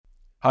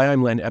Hi,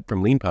 I'm Len Epp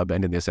from LeanPub,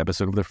 and in this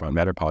episode of the Front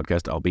Matter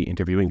podcast, I'll be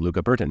interviewing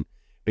Luca Berton.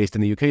 Based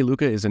in the UK,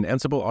 Luca is an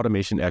Ansible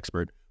automation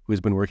expert who has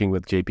been working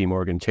with JP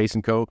Morgan Chase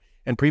 & Co.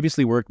 and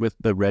previously worked with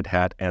the Red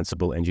Hat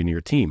Ansible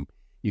engineer team.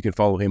 You can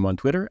follow him on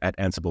Twitter at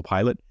Ansible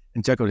Pilot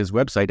and check out his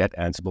website at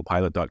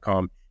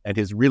ansiblepilot.com and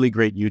his really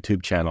great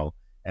YouTube channel,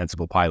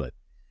 Ansible Pilot.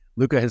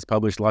 Luca has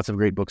published lots of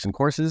great books and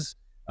courses.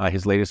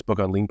 His latest book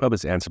on LeanPub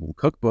is Ansible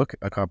Cookbook,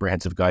 a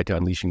comprehensive guide to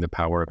unleashing the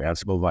power of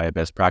Ansible via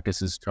best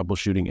practices,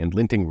 troubleshooting, and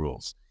linting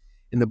rules.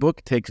 In the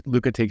book,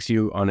 Luca takes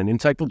you on an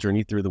insightful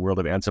journey through the world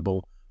of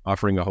Ansible,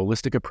 offering a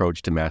holistic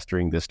approach to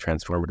mastering this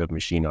transformative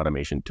machine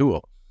automation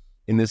tool.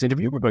 In this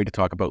interview, we're going to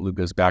talk about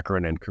Luca's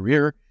background and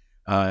career,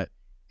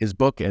 his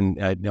book,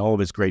 and all of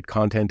his great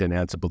content and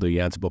Ansible, the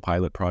Ansible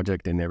Pilot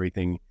project, and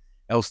everything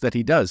else that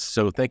he does.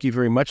 So thank you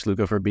very much,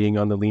 Luca, for being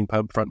on the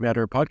LeanPub Front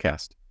Matter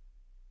podcast.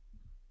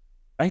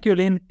 Thank you,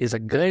 Lynn. It's a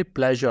great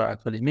pleasure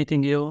actually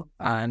meeting you,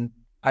 and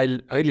I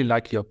really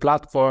like your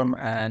platform,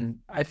 and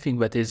I think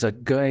that is a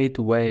great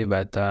way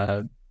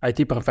that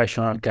IT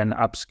professional can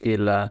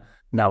upskill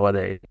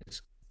nowadays.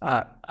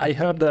 I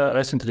heard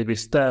recently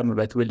this term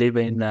that we live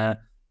in,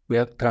 we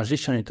are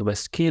transitioning to a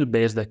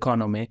skill-based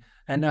economy,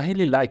 and I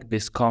really like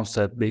this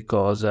concept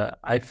because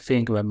I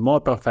think we're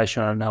more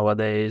professional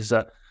nowadays.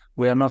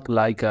 We are not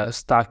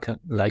stuck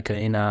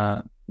in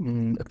a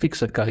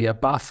fixed career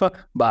path,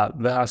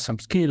 but there are some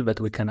skills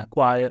that we can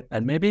acquire,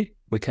 and maybe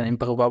we can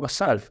improve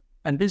ourselves.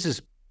 And this is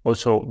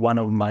also one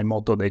of my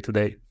motto day to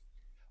day.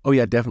 Oh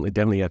yeah,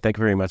 definitely. Yeah, thank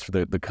you very much for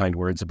the kind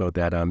words about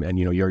that. And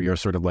you're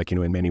sort of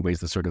in many ways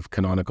the sort of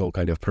canonical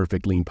kind of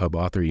perfect LeanPub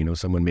author.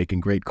 Someone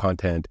making great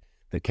content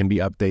that can be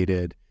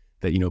updated,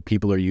 that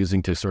people are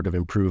using to sort of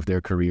improve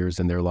their careers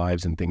and their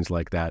lives and things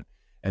like that.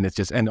 And it's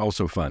just, and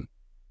also fun,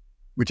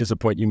 which is a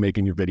point you make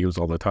in your videos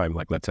all the time.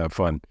 Like, let's have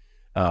fun,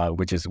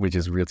 which is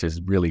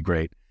really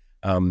great.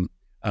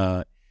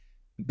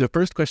 The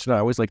first question I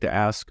always like to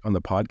ask on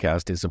the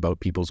podcast is about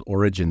people's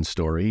origin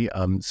story.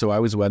 So I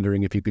was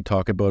wondering if you could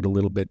talk about a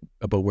little bit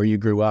about where you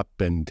grew up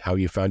and how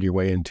you found your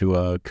way into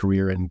a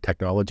career in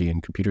technology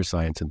and computer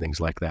science and things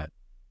like that.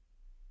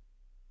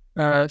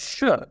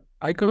 Sure.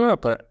 I grew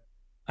up,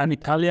 an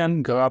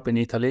Italian, grew up in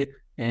Italy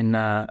in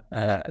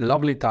a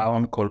lovely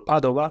town called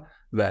Padova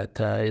that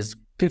is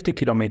 50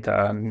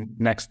 kilometers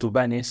next to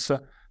Venice.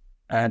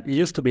 And it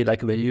used to be like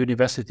the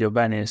University of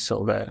Venice.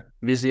 So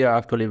this year,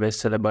 actually, they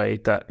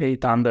celebrate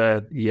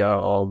 800 years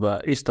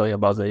of history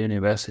about the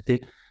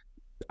university.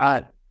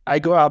 I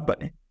grew up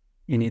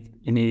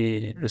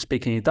in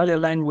speaking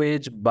Italian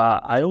language,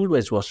 but I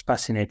always was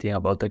fascinated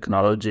about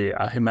technology.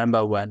 I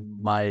remember when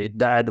my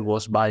dad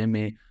was buying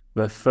me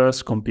the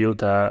first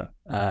computer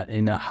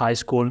in a high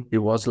school. It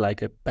was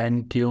like a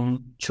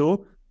Pentium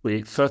 2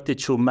 with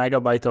 32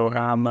 megabytes of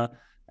RAM.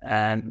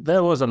 And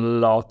there was a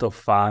lot of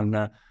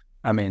fun.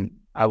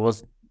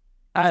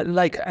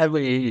 Like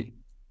every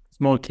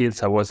small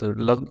kids, I was a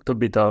little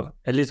bit of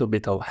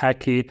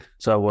hacky.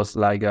 So I was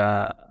like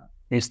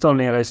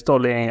installing,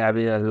 reinstalling,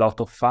 having a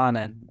lot of fun,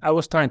 and I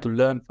was trying to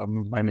learn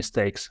from my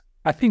mistakes.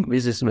 I think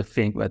this is the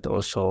thing that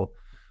also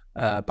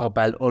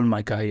propelled all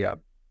my career.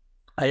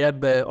 I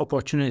had the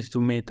opportunity to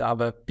meet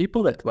other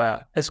people that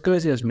were as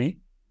crazy as me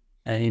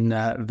in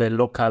the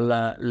local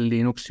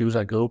Linux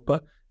user group.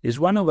 It's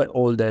one of the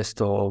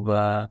oldest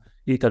of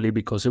Italy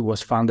because it was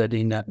founded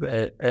in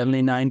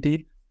early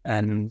 90s,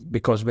 and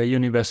because the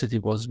university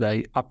was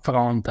very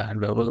upfront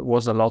and there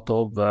was a lot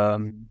of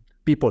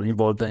people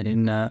involved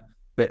in the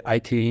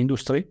IT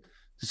industry.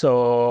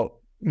 So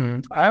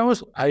I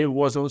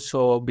was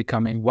also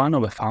becoming one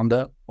of the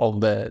founder of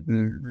the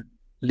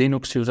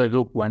Linux user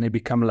group when it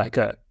became like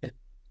an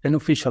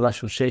official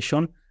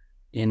association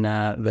in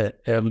the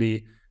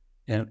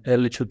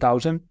early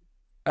 2000.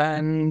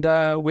 And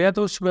we had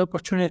also the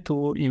opportunity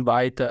to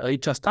invite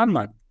Richard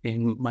Stallman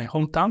in my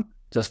hometown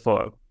just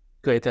for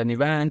create an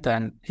event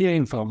and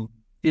hearing from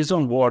his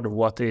own word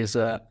what is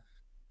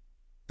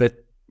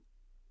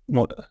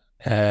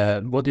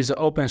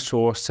open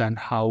source and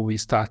how we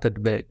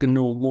started the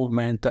GNU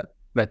movement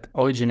that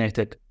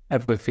originated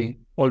everything,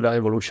 all the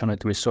revolution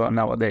that we saw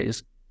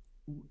nowadays.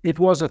 It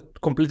was a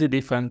completely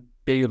different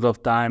period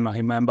of time. I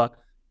remember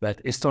that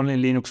installing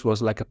Linux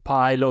was like a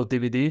pile of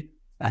DVD,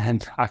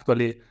 and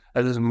actually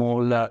as a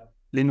small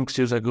Linux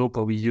user group,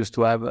 we used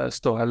to have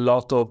store a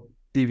lot of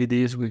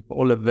DVDs with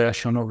all the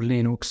version of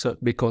Linux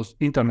because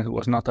internet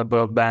was not a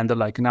broadband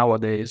like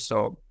nowadays.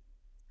 So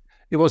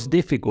it was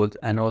difficult,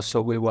 and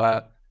also we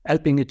were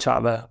helping each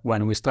other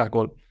when we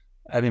struggled,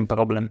 having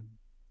problem.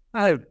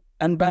 And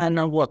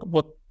then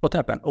what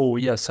happened? Oh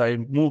yes, I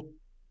moved.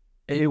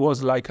 It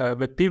was like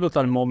the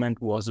pivotal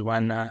moment was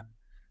when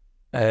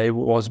it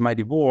was my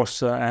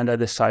divorce, and I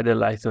decided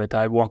that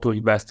I want to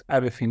invest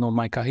everything on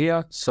my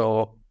career.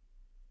 So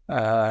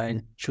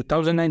in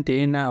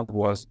 2019, I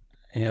was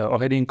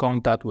already in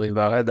contact with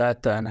Red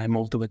Hat, and I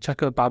moved to the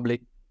Czech Republic.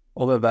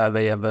 Over there,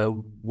 they have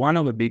one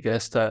of the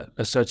biggest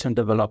research and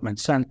development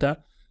center,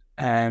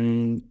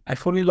 and I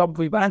fell in love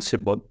with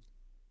Ansible.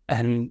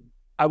 And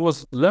I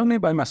was learning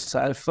by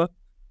myself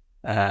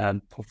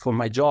for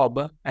my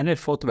job, and I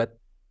thought that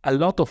a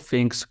lot of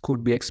things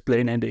could be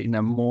explained in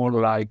a more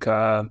like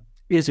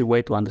easy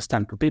way to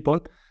understand to people.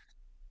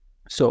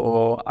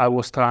 So I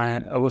was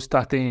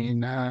starting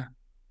in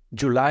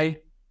July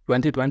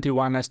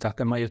 2021. I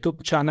started my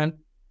YouTube channel,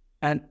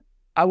 and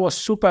I was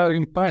super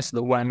impressed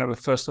when the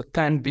first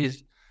 10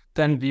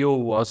 view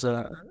was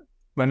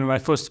when my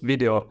first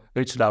video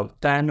reached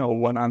out 10 or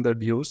 100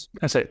 views.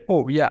 I said,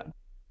 oh yeah,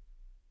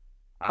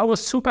 I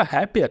was super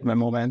happy at the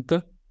moment.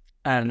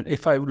 And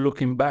if I'm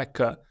looking back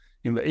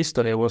in the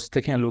history, I was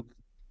taking a look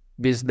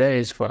these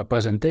days for a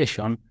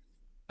presentation.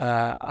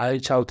 I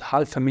reached out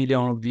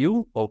 500,000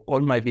 views of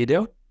all my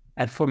video.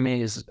 And for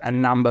me, is a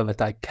number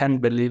that I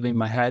can't believe in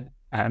my head.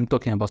 I'm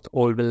talking about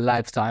all the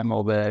lifetime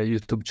of a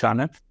YouTube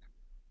channel.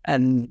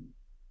 And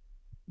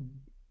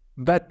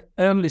that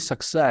early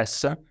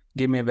success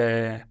gave me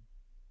the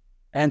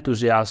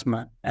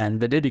enthusiasm and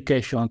the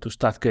dedication to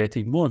start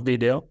creating more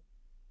video.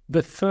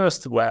 The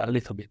first were a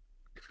little bit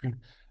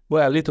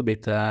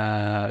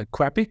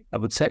crappy, I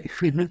would say,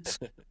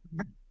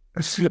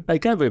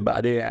 like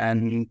everybody.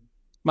 And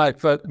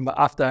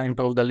after I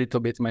improved a little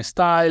bit my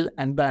style,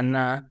 and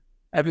then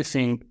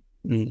everything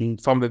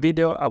from the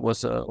video, I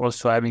was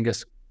also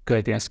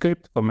creating a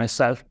script for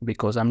myself,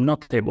 because I'm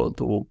not able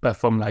to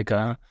perform like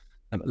a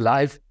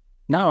live.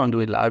 Now I'm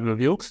doing live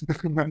reviews,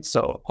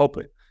 so hope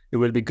it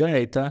will be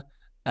great.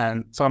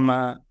 And from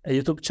a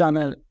YouTube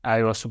channel,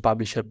 I also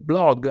publish a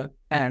blog.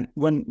 And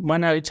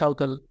when I reach out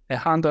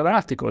 100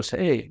 articles,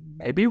 hey,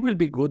 maybe it will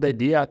be a good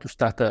idea to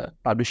start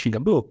publishing a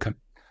book.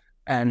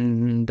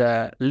 And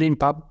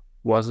LeanPub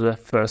was the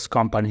first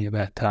company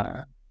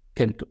that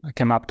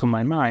came up to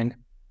my mind.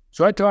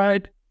 So I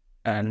tried,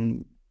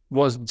 and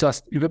was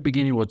just, in the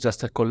beginning, was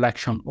just a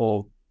collection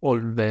of all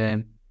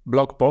the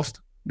blog posts,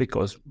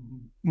 because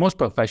most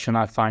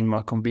professionals find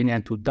more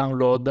convenient to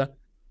download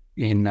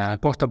in a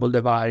portable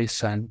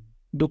device and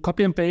do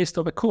copy and paste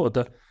of a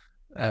code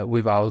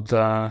without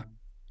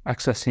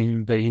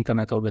accessing the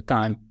internet all the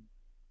time.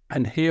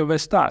 And here we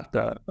start.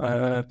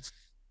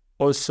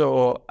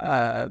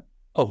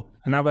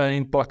 Another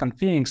important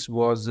thing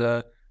was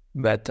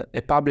that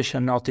a publisher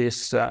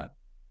noticed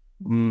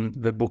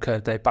the book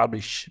that I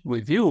published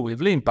with you, with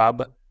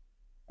LeanPub.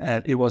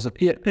 It was a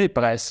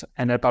press,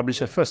 and I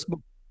published a first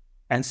book,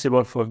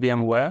 Ansible for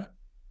VMware,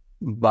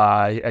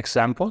 by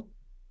example.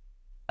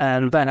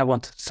 And then I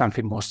wanted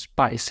something more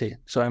spicy.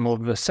 So I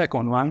moved the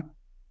second one,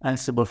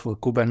 Ansible for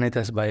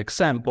Kubernetes by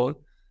example.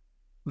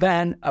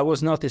 Then I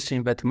was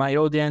noticing that my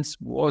audience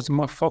was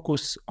more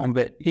focused on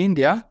the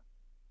India,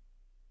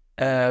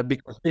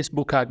 because these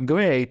books are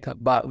great,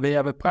 but they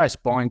have a price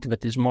point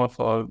that is more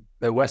for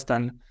the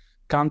Western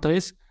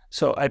countries.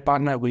 So I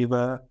partnered with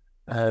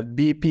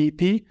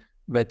BPP,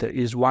 that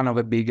is one of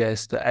the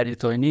biggest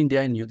editors in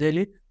India, in New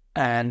Delhi,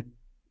 and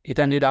it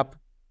ended up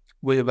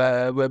with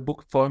a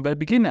book for the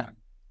beginner.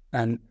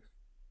 And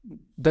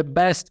the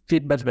best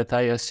feedback that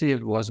I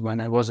received was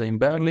when I was in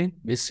Berlin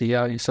this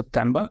year in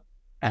September,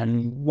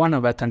 and one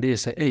of the attendees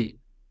said, hey,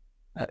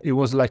 it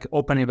was like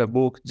opening the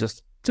book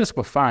just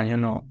for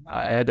fun,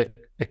 I had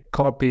a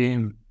copy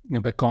in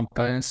the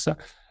conference,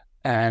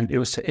 and it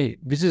was, hey,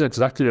 this is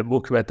exactly the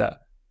book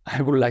that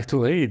I would like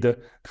to read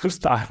to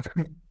start.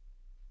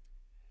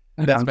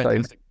 That's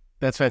fantastic.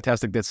 That's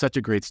fantastic. That's such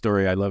a great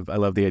story. I love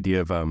the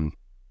idea of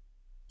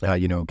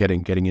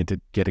getting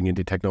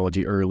into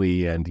technology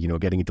early, and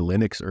getting into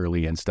Linux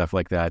early and stuff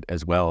like that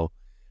as well,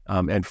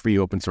 and free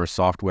open source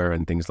software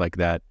and things like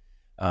that.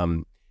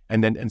 And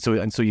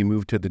so you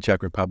moved to the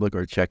Czech Republic,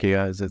 or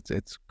Czechia as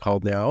it's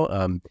called now,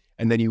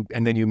 and then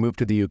you moved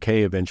to the UK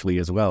eventually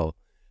as well.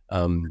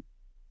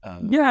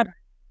 Yeah,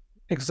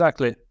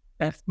 exactly.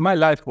 And my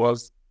life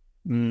was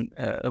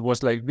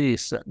like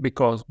this,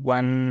 because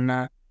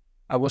when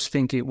I was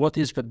thinking, what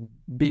is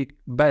the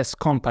best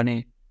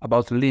company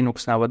about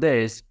Linux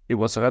nowadays? It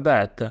was Red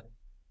Hat.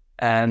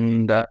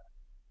 And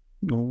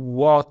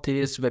what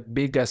is the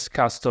biggest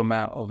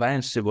customer of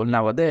Ansible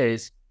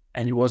nowadays?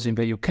 And it was in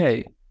the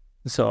UK.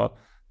 So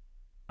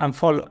I'm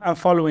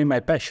following my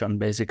passion,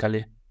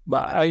 basically.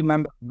 But I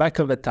remember back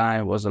at the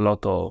time was a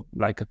lot of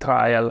like a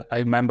trial. I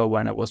remember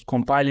when I was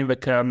compiling the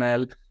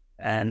kernel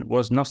and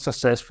was not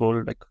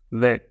successful, like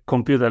the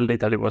computer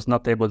literally was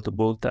not able to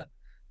boot.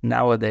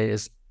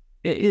 Nowadays,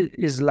 it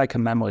is like a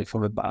memory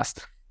from the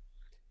past.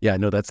 Yeah,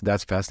 no,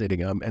 that's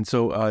fascinating. And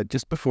so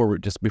just before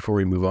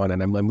we move on,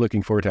 and I'm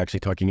looking forward to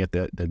actually talking at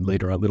the a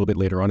little bit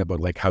later on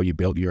about like how you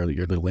built your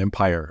little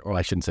empire, or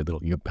I shouldn't say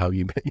little, how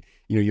you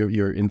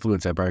your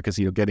influence empire, because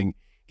getting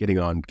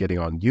on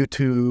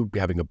YouTube,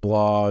 having a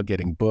blog,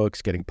 getting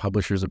books, getting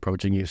publishers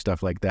approaching you,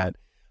 stuff like that.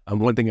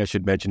 One thing I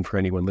should mention for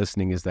anyone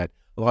listening is that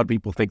a lot of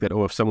people think that,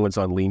 if someone's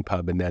on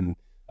LeanPub and then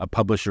a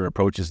publisher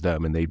approaches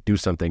them and they do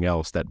something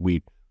else, that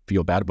we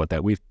feel bad about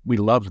that. We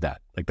love that.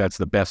 Like that's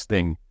the best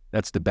thing.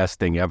 That's the best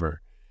thing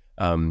ever,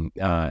 and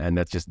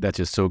that's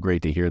just so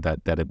great to hear that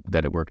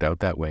it worked out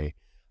that way.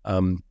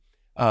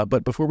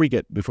 But before we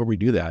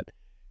do that,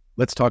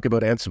 let's talk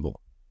about Ansible.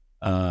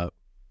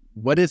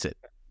 What is it?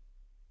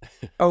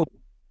 Oh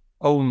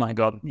my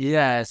God,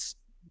 yes.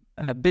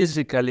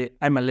 Basically,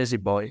 I'm a lazy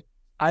boy.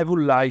 I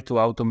would like to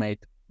automate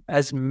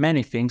as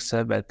many things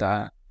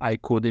that I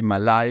could in my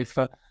life.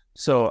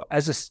 So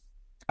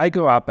I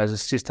grew up as a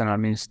system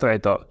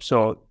administrator,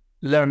 so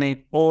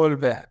learning all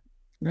the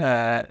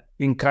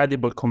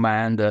incredible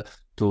command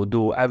to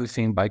do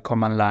everything by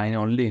command line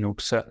on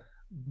Linux.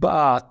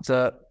 But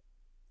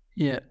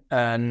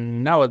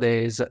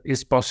nowadays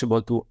it's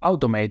possible to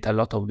automate a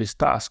lot of this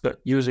task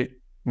using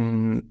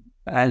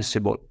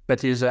Ansible.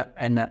 That is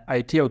an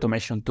IT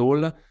automation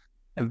tool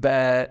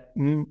that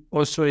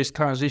also is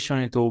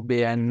transitioning to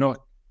be an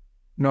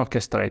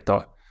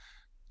orchestrator.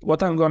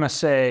 What I'm going to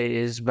say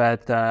is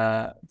that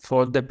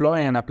for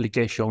deploying an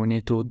application, we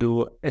need to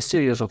do a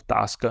series of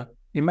tasks.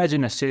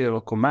 Imagine a series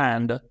of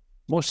commands.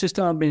 Most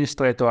system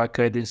administrators are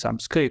creating some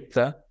script.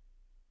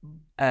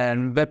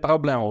 And the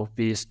problem of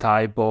this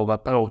type of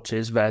approach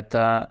is that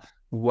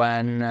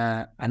when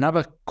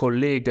another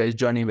colleague is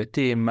joining the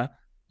team,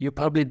 you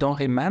probably don't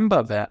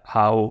remember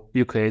how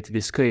you create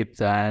the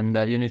script, and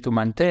you need to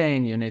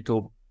maintain,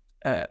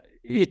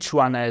 each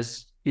one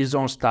has his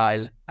own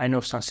style. I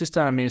know some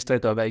system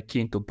administrators are very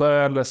keen to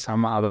Perl,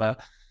 some are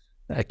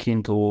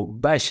keen to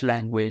Bash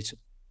language.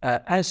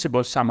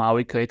 Ansible somehow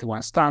we create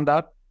one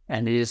standard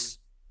and is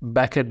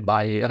backed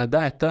by Red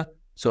Hat.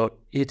 So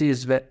it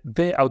is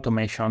the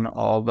automation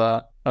of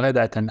Red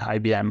Hat and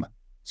IBM.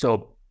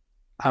 So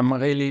I'm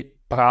really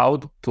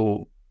proud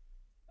to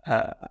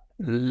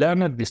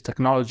learn this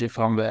technology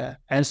from the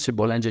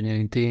Ansible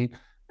engineering team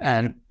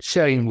and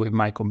sharing with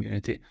my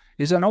community.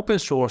 It's an open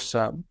source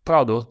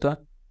product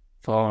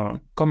for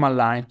command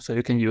line, so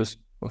you can use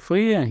for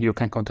free and you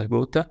can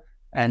contribute.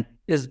 And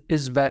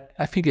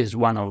I think is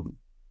one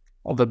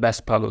of the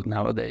best product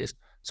nowadays.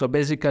 So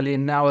basically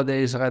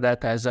nowadays Red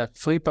Hat has a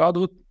free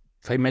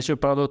major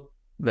product,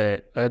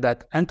 the Red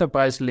Hat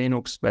Enterprise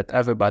Linux that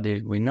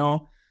everybody we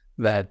know,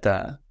 that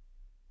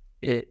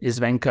is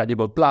the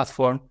incredible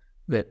platform,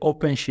 the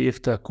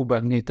OpenShift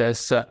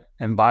Kubernetes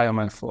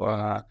environment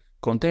for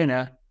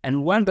container.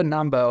 And when the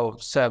number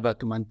of servers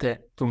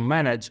to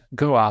manage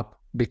grow up,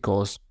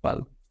 because,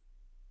 well,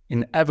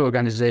 in every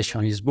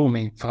organization is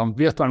booming from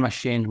virtual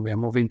machine, we are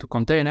moving to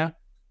container,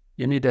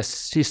 you need a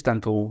system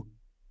to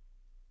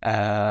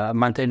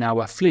maintain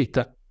our fleet.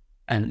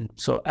 And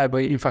so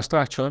every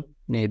infrastructure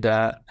need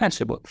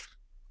Ansible.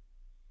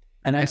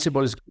 And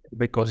Ansible is good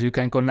because you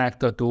can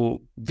connect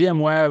to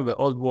VMware, the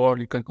old world,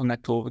 you can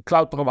connect to the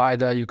cloud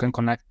provider, you can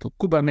connect to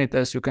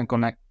Kubernetes, you can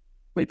connect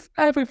with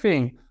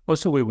everything,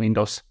 also with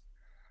Windows.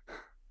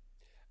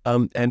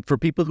 And for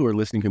people who are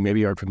listening who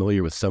maybe aren't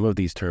familiar with some of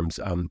these terms,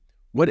 I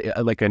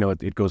know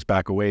it goes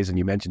back a ways and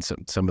you mentioned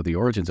some of the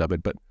origins of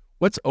it, but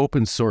what's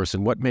open source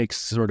and what makes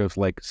sort of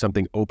like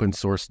something open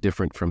source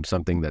different from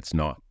something that's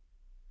not?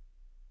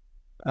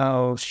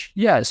 Oh,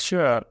 yeah,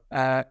 sure.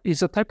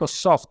 It's a type of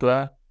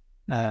software.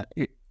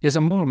 It is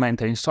a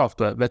movement in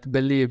software that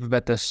believe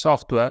that the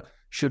software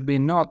should be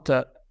not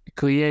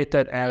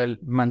created and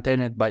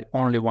maintained by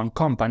only one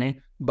company,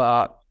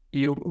 but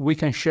we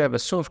can share the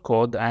source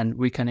code and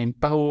we can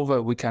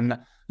improve, we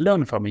can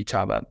learn from each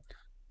other.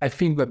 I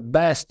think the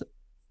best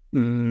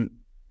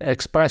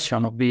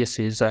expression of this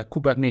is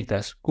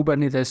Kubernetes.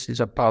 Kubernetes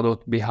is a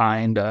product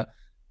behind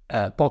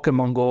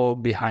Pokemon Go,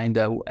 behind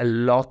a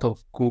lot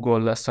of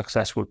Google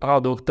successful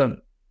product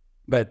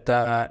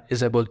that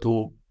is able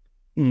to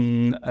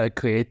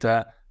create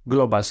a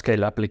global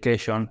scale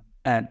application.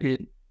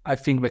 And I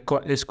think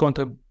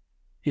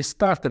it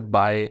started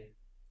by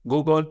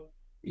Google.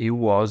 It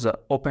was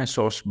open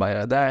source by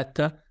Red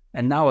Hat.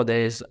 And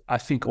nowadays, I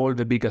think all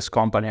the biggest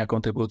companies are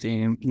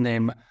contributing,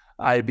 name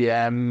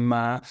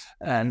IBM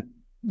and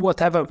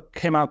whatever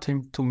came out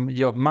into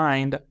your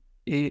mind,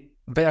 they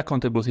are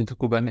contributing to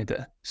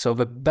Kubernetes. So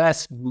the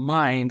best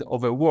mind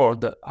of the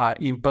world are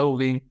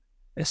improving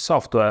a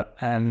software,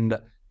 and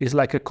it's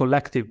like a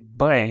collective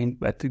brain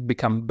that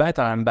become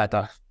better and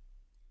better.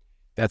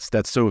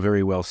 That's so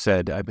very well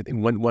said.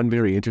 One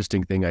very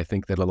interesting thing I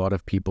think that a lot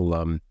of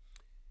people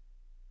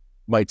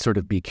might sort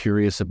of be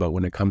curious about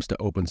when it comes to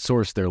open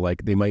source,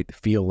 they might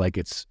feel like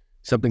it's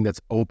something that's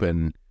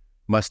open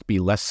must be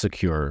less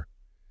secure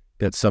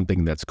than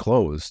something that's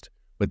closed.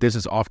 But this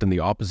is often the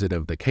opposite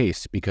of the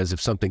case, because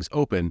if something's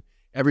open,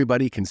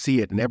 everybody can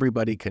see it and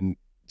everybody can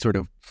sort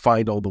of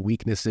find all the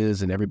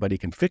weaknesses and everybody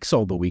can fix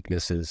all the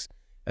weaknesses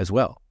as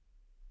well.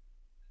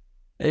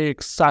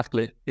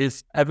 Exactly.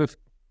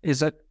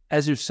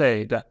 As you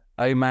said,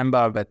 I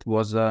remember that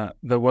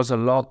there was a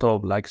lot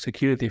of like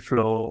security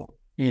flaw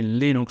in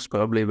Linux.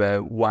 Probably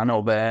one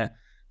of the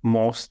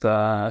most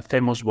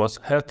famous was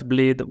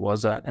Heartbleed,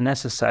 was an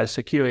SSL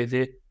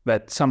security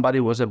that somebody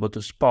was able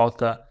to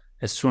spot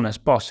as soon as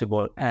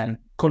possible, and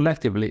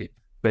collectively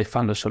they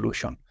found a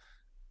solution.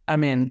 I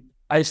mean,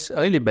 I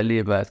really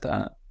believe that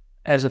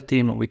as a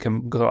team we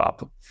can grow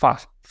up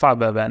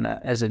farther than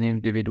as an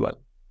individual.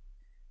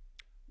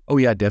 Oh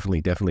yeah,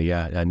 definitely,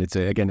 yeah. And it's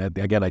again,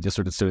 I just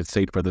sort of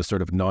say for the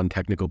sort of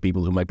non-technical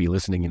people who might be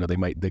listening, they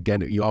might,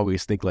 again, you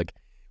always think like,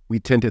 we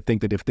tend to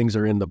think that if things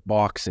are in the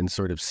box and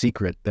sort of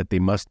secret, that they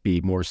must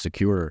be more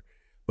secure.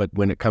 But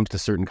when it comes to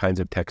certain kinds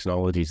of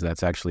technologies,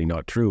 that's actually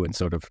not true. And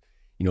sort of,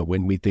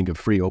 when we think of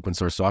free open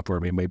source software,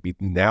 we might be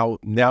now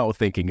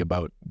thinking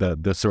about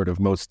the sort of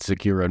most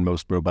secure and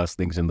most robust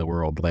things in the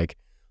world, like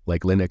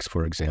Linux,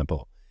 for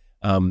example.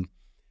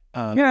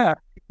 Yeah,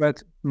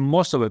 but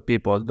most of the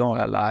people don't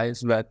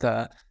realize that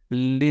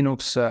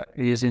Linux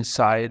is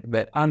inside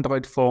the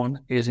Android phone,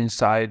 is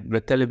inside the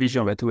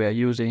television that we are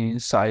using,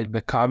 inside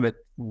the car,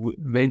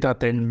 the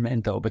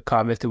entertainment of the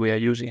car that we are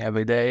using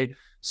every day.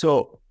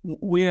 So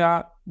we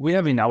have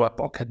in our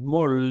pocket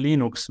more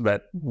Linux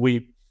that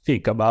we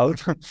think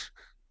about.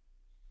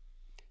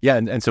 Yeah,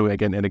 and so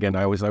again,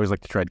 I always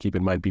like to try to keep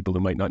in mind people who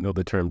might not know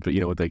the term, but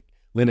like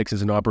Linux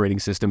is an operating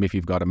system. If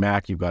you've got a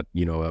Mac, you've got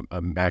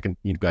a Mac, and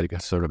you've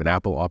got sort of an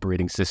Apple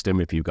operating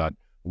system. If you've got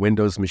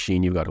Windows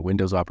machine, you've got a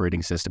Windows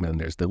operating system, and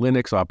there's the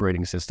Linux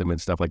operating system and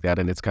stuff like that.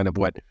 And it's kind of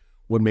what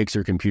makes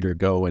your computer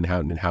go and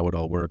how it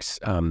all works.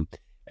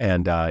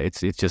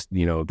 It's just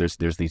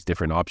there's these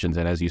different options,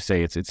 and as you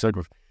say, it's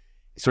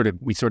sort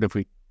of we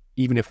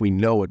even if we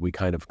know it, we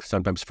kind of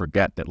sometimes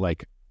forget that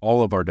like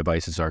all of our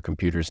devices are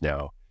computers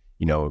now.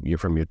 You're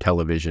from your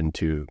television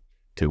to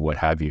what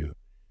have you,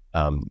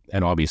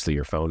 and obviously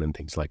your phone and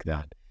things like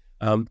that.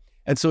 And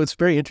so it's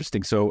very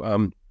interesting.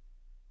 So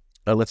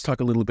let's talk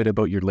a little bit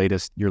about your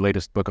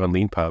latest book on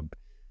LeanPub,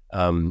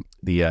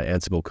 the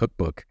Ansible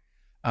Cookbook.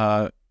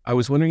 I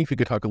was wondering if you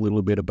could talk a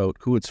little bit about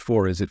who it's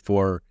for. Is it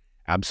for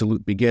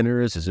absolute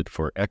beginners? Is it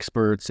for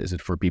experts? Is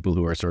it for people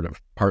who are sort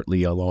of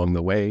partly along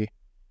the way?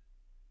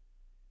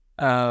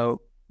 Well,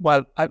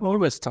 I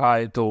always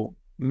try to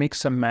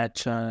mix and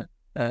match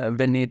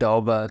the need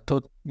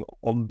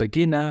of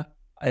beginner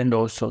and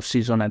also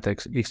seasoned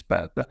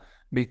expert,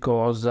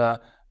 because the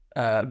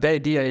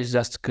idea is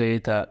just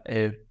create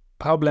a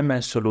problem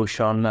and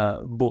solution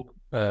book,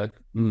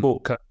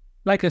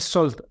 like a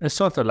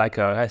sort of like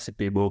a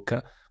recipe book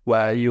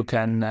where you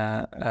can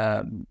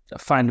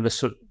find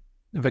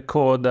the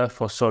code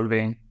for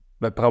solving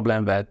the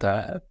problem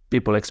that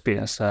people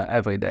experience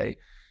every day.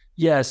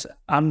 Yes,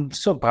 I'm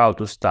so proud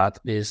to start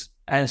this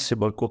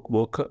Ansible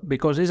Cookbook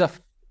because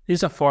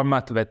it's a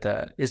format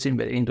that is in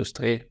the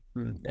industry.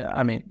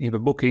 I mean, in the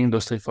book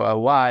industry for a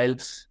while,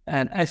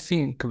 and I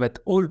think that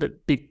all the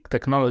big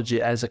technology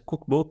has a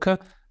cookbook,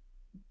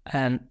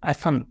 and I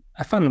found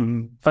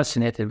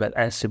fascinating that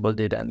Ansible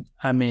didn't.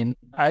 I mean,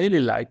 I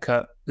really like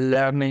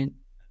learning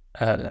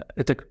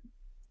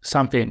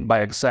something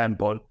by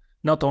example,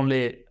 not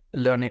only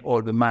learning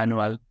all the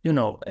manual.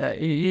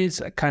 It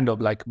is kind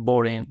of like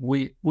boring.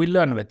 We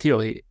learn the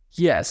theory,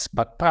 yes,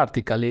 but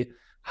practically,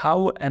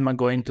 how am I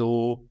going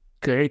to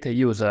create a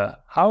user?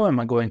 How am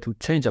I going to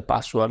change a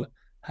password?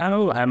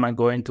 How am I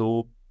going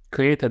to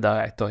create a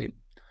directory?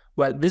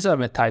 Well, these are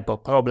the type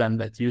of problem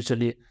that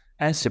usually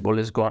Ansible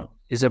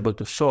is able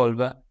to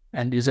solve,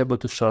 and is able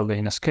to solve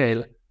in a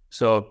scale.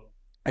 So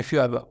if you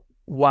have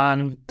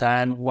 1,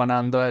 10,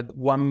 100,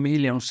 1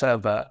 million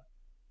server,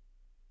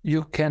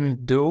 you can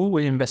do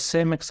in the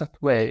same exact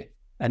way.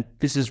 And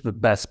this is the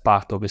best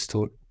part of this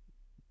tool.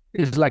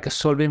 It's like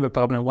solving the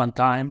problem one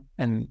time,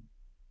 and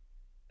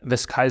the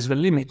sky's the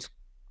limit.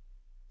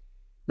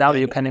 Now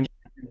you can,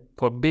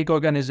 for big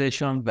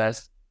organization,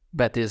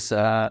 that is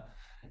a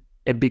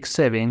big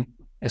saving,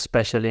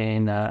 especially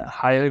in a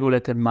high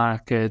regulated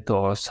market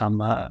or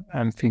some,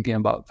 I'm thinking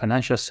about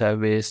financial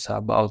service,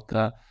 about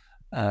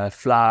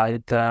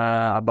flight,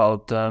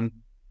 about,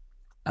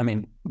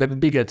 the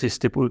biggest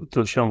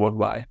institution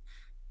worldwide.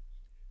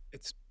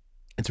 It's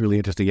really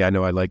interesting. Yeah,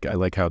 no, I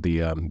like how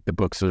the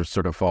books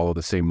sort of follow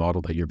the same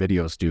model that your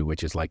videos do,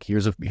 which is like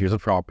here's a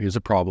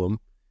problem,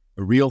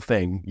 a real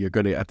thing. You're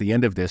gonna, at the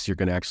end of this, you're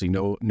gonna actually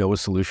know a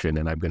solution,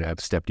 and I'm gonna have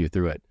stepped you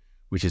through it,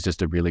 which is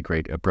just a really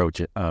great approach.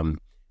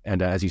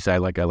 And as you say, I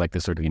like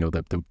the sort of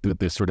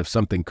the sort of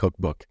something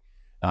cookbook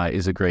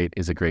is a great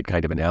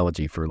kind of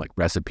analogy for like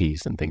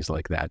recipes and things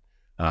like that.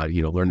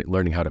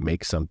 Learning how to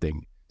make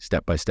something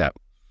step by step.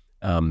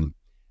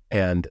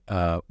 And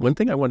one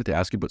thing I wanted to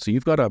ask you about, so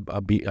you've got I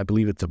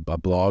believe it's a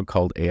blog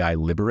called AI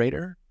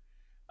Liberator.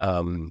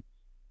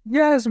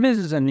 Yes, this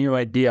is a new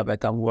idea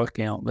that I'm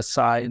working on the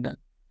side.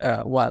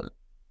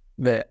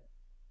 The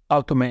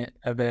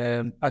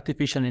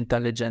artificial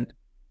intelligence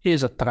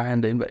is a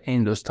trend in the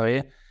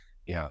industry.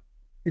 Yeah,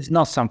 it's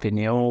not something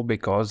new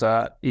because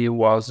I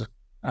was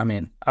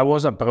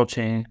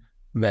approaching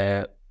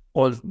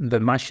all the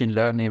machine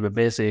learning, the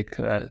basic,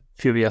 a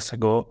few years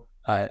ago.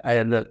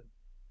 I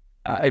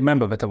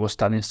remember that I was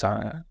studying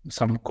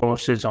some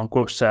courses on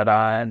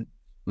Coursera, and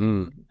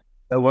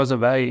there was a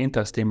very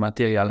interesting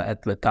material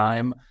at the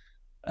time.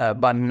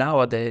 But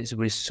nowadays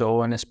we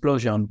saw an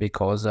explosion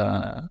because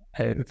I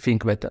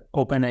think that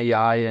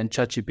OpenAI and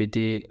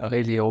ChatGPT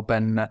really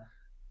open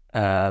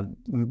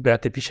the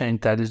artificial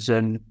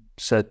intelligence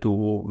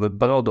to the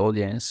broad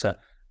audience.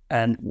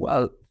 And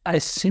well, I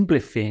simply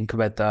think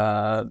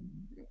that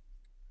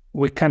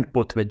we can't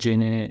put the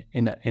genie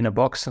in a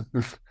box.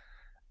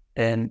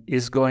 And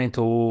it's going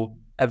to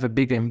have a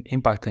big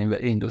impact in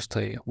the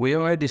industry.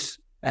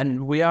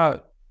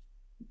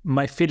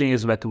 My feeling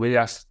is that we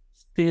are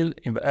still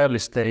in the early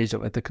stage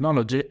of the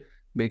technology,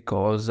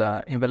 because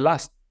in the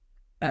last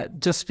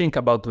just think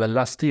about the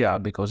last year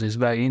because it's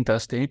very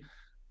interesting.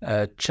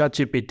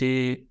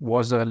 ChatGPT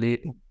was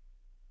released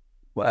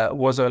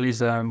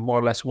more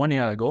or less 1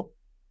 year ago,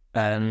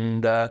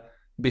 and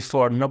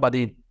before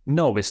nobody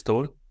knew this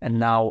tool, and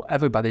now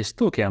everybody is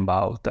talking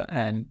about.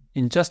 And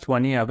in just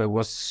 1 year, there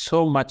was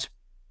so much.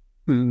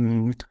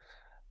 There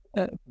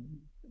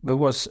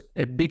was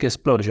a big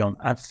explosion.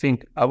 I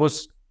think I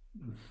was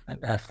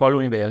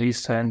following the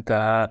recent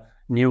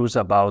news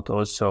about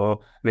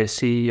also the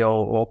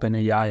CEO of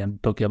OpenAI. I'm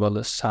talking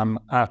about Sam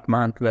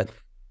Altman, that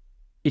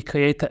he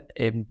created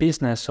a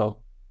business of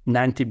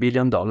 $90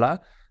 billion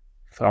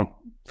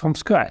from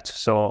scratch.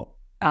 So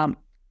I'm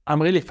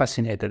really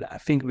fascinated. I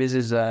think this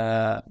is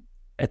a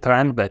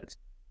trend that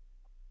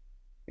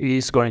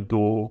is going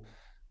to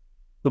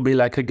be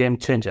like a game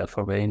changer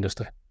for the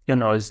industry.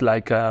 It's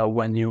like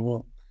when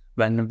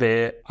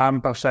the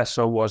ARM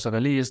processor was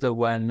released,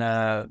 when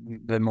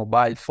the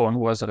mobile phone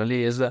was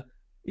released,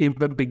 in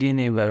the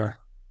beginning there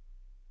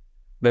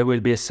will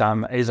be is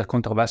a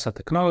controversial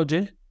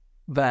technology.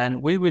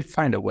 Then we will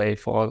find a way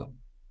for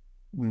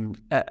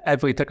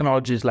every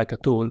technology is like a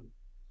tool.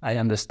 I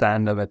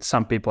understand that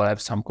some people have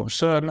some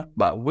concern,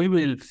 but we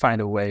will find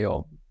a way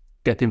of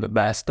getting the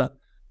best.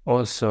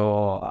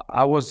 Also,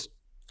 I was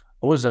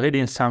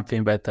reading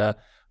something that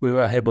we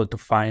were able to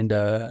find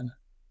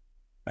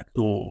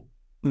to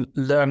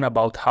learn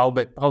about how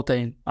the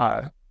proteins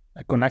are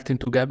connecting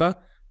together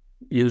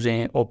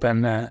using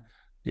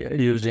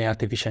using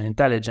artificial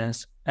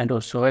intelligence. And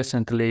also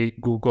recently,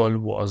 Google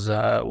was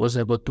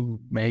able to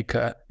make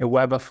a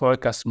weather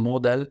forecast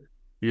model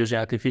using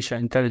artificial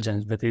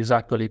intelligence that is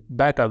actually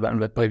better than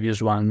the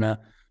previous one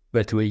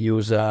that we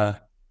use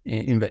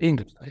in the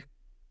industry.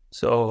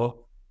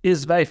 So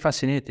it's very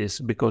fascinating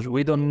because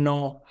we don't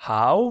know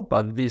how,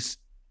 but this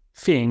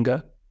thing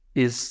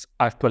is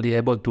actually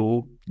able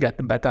to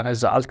get better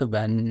result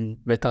than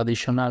the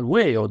traditional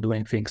way of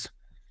doing things.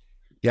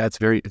 Yeah, it's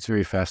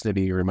very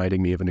fascinating. You're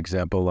reminding me of an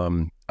example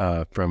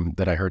from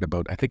that I heard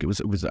about. I think it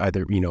was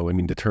either,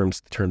 the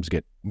terms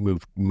get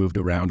moved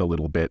around a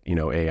little bit.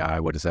 AI,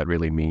 what does that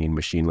really mean?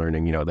 Machine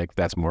learning, like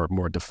that's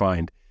more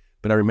defined.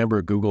 But I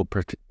remember Google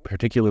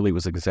particularly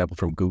was an example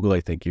from Google.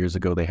 I think years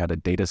ago they had a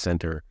data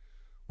center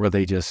where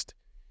they just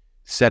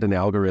set an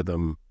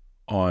algorithm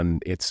on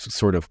its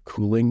sort of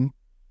cooling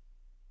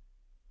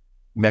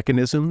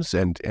mechanisms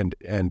and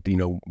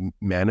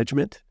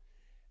management.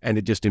 And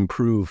it just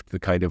improved the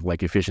kind of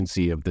like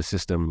efficiency of the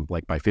system,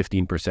 like by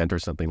 15% or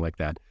something like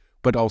that.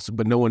 But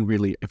no one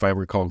really, if I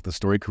recall the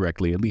story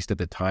correctly, at least at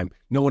the time,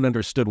 no one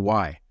understood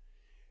why.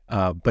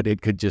 But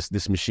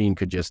this machine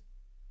could just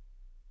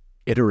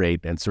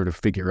iterate and sort of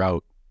figure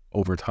out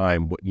over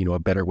time a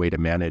better way to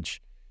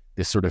manage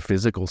this sort of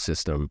physical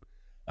system.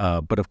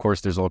 But of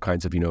course, there's all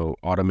kinds of,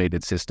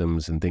 automated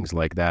systems and things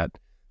like that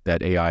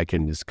AI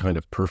is kind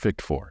of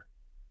perfect for.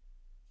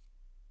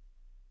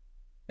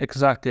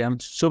 Exactly. I'm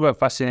super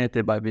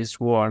fascinated by this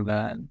world.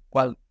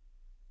 Well,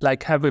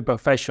 like every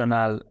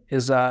professional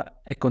is a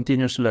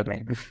continuous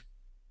learning.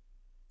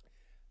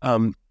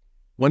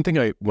 One thing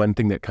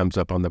that comes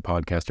up on the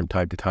podcast from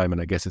time to time,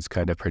 and I guess it's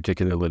kind of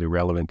particularly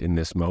relevant in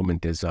this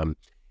moment, is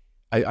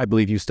I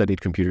believe you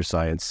studied computer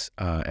science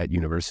at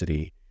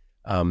university.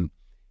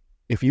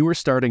 If you were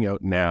starting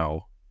out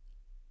now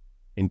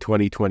in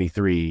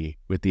 2023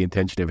 with the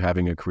intention of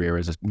having a career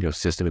as a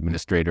system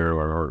administrator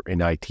or in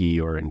IT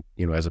or in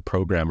as a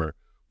programmer,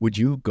 would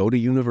you go to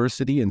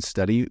university and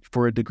study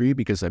for a degree?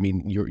 Because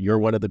you're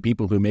one of the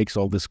people who makes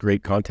all this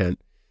great content,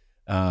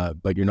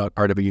 but you're not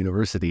part of a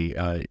university.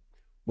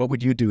 What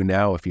would you do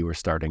now if you were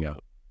starting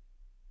out?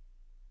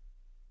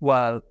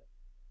 Well,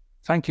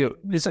 thank you.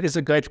 It's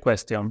a great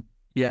question.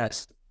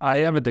 Yes, I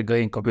have a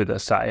degree in computer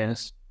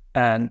science,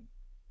 and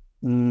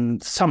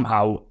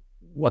somehow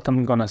what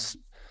I'm gonna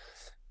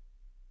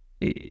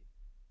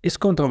it's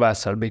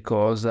controversial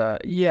because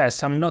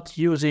yes, I'm not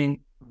using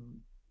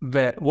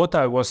what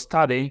I was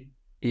studying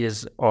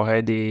is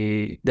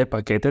already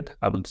deprecated,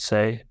 I would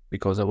say,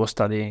 because I was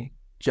studying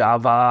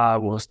Java, I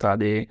was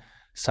studying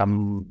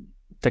some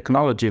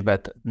technology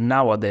that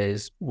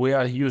nowadays we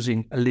are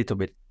using a little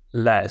bit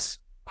less.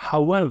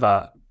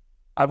 However,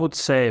 I would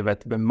say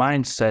that the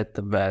mindset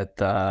that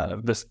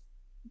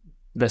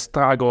the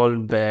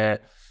struggle,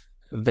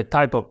 the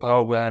type of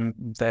program,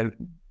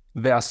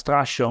 the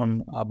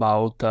abstraction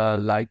about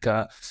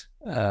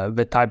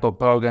the type of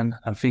program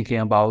I'm thinking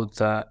about,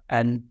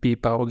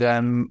 NP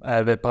program,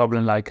 the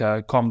problem like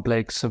the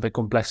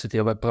complexity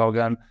of a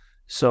program.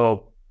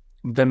 So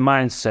the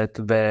mindset,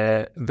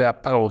 the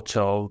approach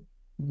of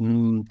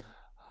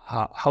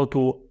how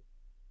to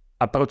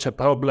approach a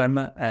problem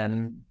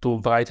and to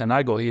write an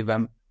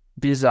algorithm,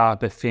 these are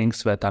the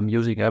things that I'm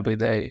using every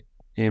day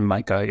in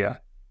my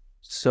career.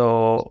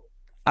 So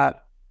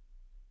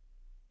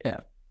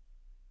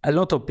a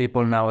lot of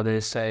people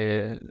nowadays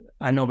say,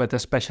 I know that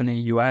especially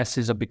in US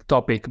is a big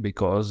topic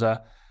because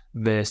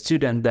the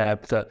student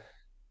debt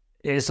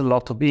is a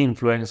lot of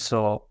influence,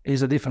 so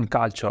it's a different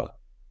culture.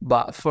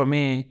 But for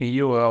me in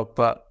Europe,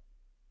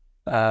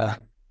 right.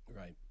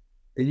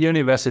 the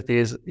university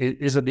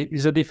is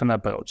a different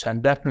approach,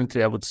 and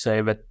definitely I would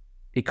say that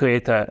it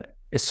created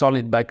a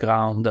solid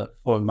background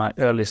for my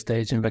early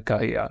stage in the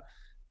career,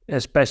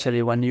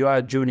 especially when you are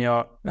a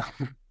junior.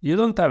 You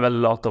don't have a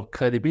lot of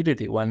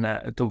credibility when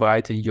to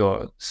write in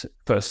your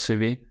first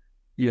CV.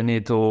 You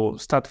need to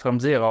start from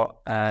zero,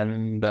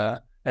 and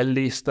at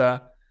least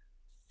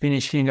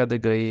finishing a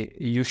degree,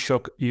 you show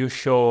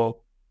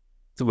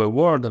to the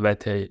world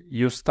that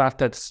you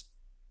started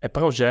a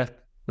project,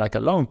 like a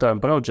long-term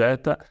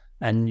project,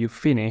 and you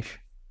finish,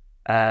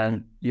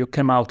 and you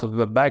came out of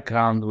the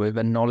background with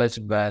the knowledge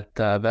that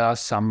there are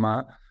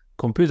some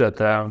computer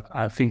terms.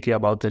 I'm thinking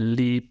about the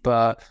leap,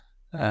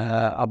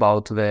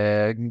 about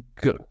the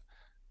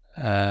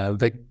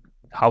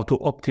how to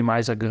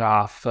optimize a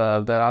graph.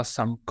 There are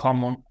some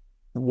common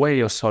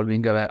way of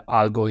solving an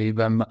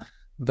algorithm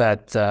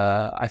that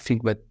I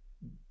think that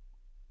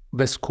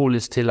the school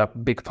is still a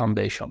big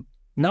foundation.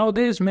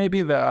 Nowadays,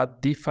 maybe there are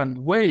different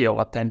way of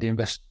attending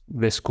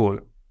the school.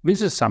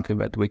 This is something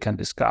that we can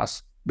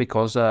discuss,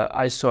 because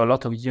I saw a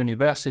lot of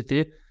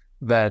university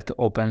that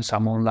open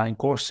some online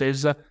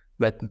courses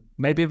that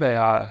maybe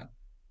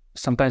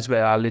sometimes they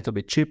are a little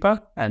bit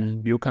cheaper,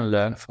 and you can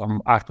learn from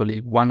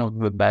actually one of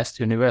the best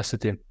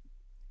university.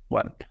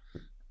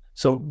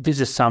 So this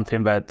is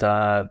something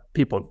that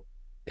people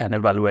can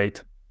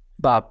evaluate,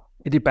 but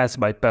it depends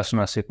by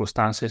personal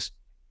circumstances.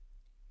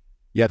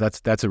 Yeah,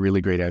 that's a really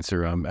great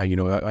answer.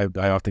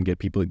 I often get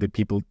people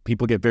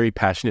get very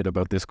passionate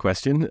about this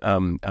question,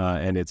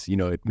 and it's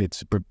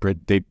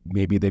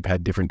they've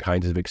had different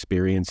kinds of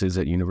experiences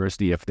at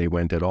university if they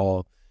went at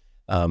all,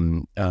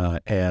 and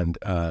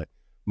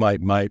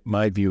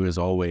my view is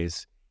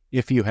always,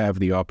 if you have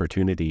the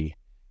opportunity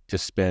to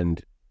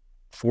spend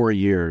 4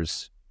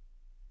 years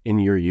in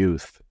your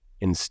youth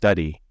in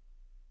study,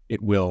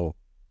 it will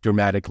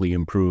dramatically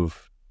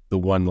improve the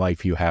one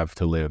life you have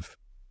to live.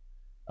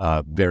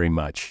 Very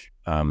much.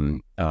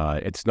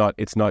 It's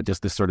not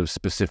just the sort of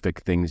specific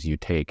things you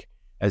take.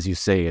 As you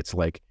say, it's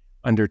like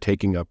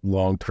undertaking a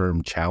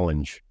long-term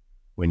challenge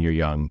when you're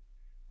young.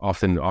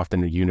 Often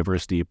the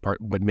university part,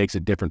 what makes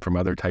it different from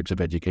other types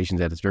of education is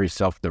that it's very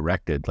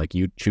self-directed. Like,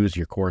 you choose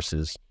your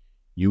courses,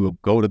 you will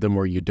go to them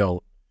or you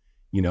don't.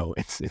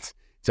 It's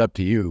up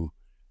to you,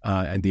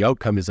 and the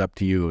outcome is up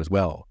to you as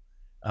well.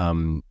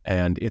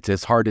 And it's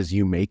as hard as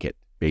you make it,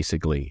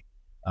 basically.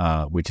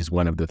 Which is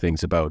one of the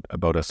things about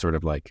a sort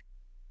of like,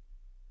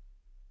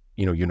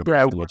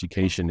 university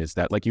education, is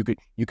that like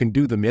you can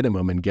do the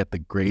minimum and get the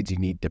grades you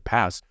need to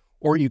pass,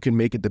 or you can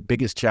make it the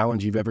biggest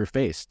challenge you've ever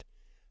faced.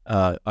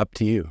 Up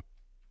to you.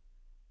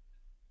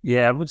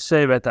 Yeah, I would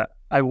say that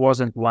I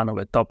wasn't one of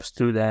the top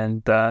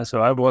students,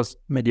 so I was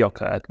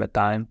mediocre at the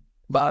time.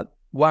 But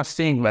one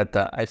thing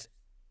that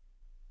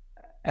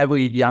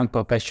every young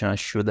professional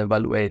should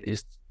evaluate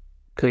is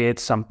create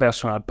some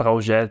personal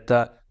project,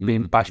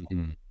 being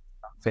passionate.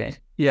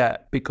 Yeah,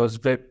 because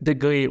the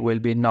degree will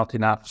be not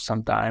enough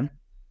sometime.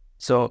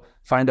 So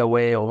find a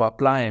way of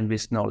applying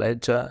this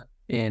knowledge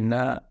in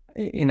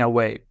a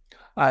way.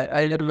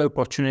 I had the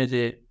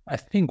opportunity, I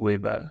think,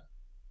 with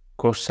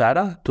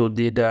Coursera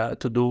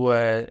to do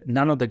a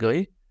nano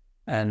degree,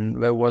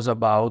 and there was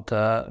about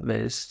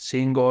the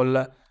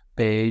single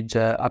page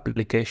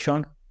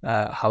application,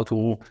 how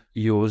to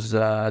use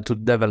to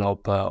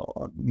develop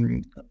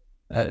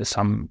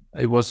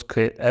it was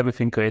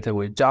everything created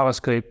with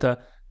JavaScript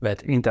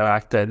that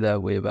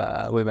interacted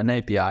with an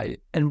API,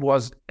 and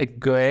was a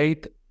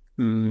great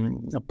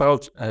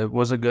approach.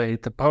 Was a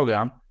great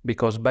program,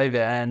 because by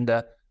the end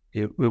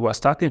we were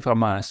starting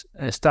from a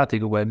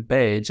static web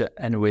page,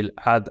 and we'll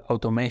add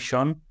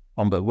automation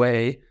on the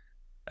way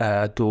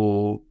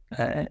to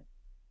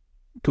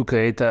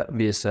create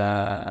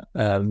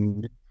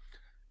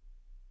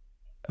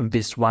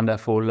this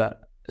wonderful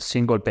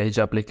single page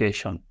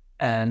application.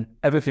 And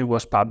everything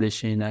was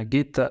published in a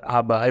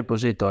GitHub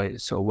repository.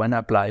 So when I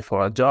applied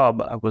for a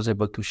job, I was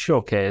able to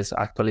showcase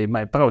actually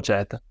my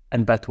project,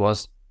 and that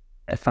was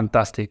a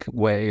fantastic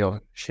way of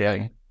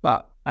sharing.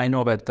 But I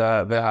know that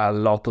there are a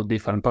lot of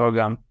different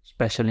programs,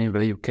 especially in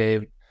the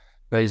UK.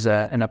 There is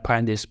an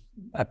apprentice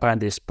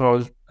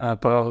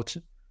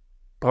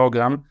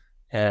program.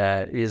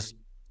 Is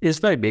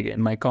very big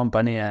in my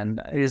company,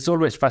 and it's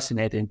always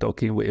fascinating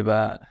talking with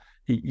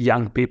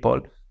young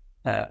people.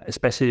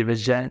 Especially the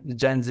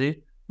Gen Z,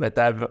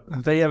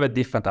 they have a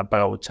different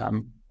approach.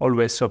 I'm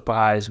always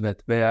surprised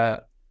that they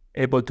are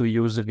able to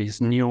use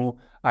this new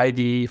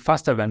IDE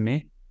faster than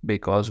me,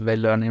 because they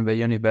learn in the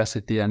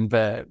university and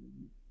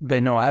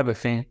they know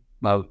everything.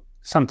 But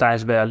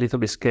sometimes they're a little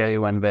bit scary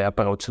when they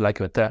approach like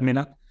the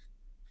terminal.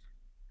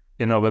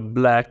 The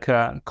black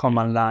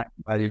command line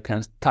where you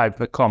can type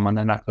the command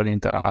and actually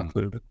interact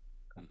with it.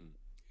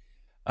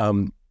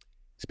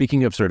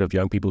 Speaking of sort of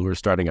young people who are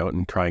starting out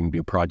and trying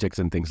new projects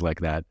and things like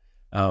that,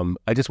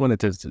 I just wanted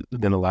to,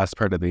 in the last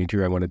part of the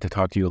interview, I wanted to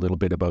talk to you a little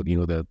bit about,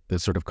 the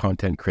sort of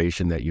content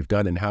creation that you've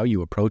done and how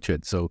you approach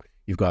it. So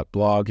you've got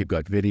blog, you've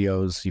got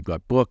videos, you've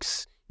got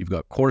books, you've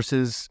got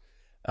courses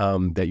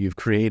that you've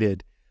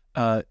created.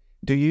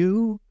 Do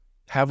you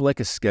have like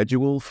a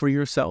schedule for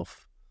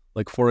yourself?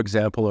 Like, for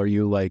example, are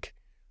you like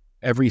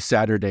every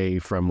Saturday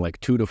from like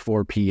 2 to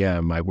 4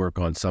 p.m. I work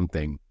on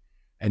something?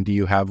 And do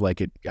you have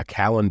like a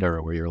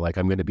calendar where you're like,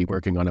 I'm going to be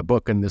working on a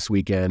book on this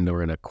weekend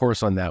or in a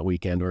course on that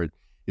weekend? Or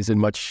is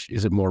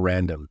it more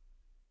random?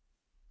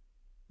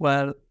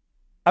 Well,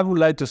 I would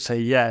like to say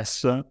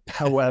yes.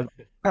 However,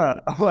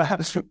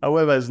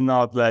 however, it's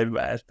not like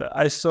that.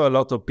 I saw a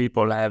lot of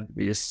people have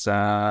this,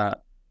 and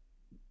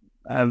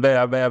they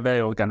are very,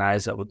 very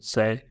organized, I would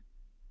say.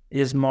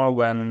 It's more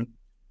when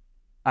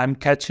I'm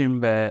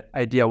catching the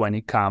idea when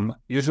it comes.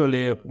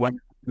 Usually when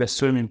the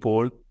swimming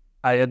pool,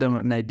 I had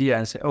an idea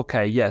and say,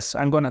 okay, yes,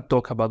 I'm going to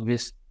talk about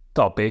this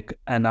topic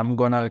and I'm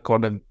going to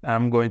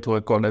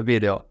record a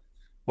video.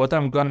 What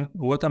I'm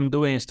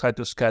doing is try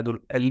to schedule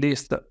at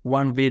least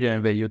one video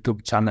in the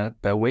YouTube channel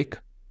per week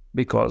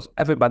because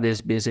everybody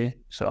is busy.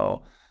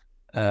 So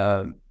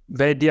the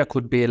idea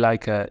could be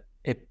like an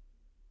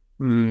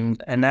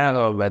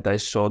error that I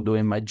saw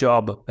doing my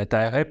job that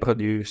I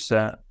reproduce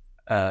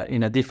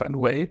in a different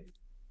way,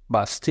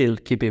 but still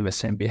keeping the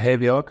same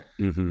behavior.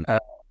 Mm-hmm.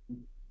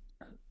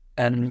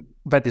 And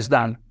that is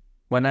done.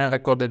 When I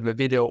recorded the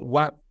video,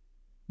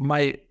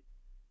 my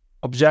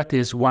objective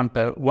is one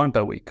per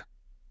week.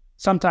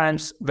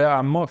 Sometimes there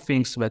are more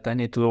things that I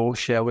need to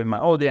share with my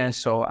audience,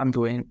 so I'm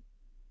doing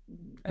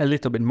a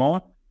little bit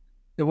more.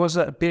 There was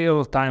a period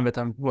of time that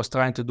I was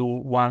trying to do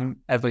one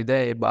every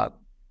day, but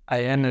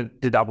I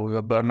ended up with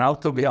a burnout,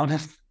 to be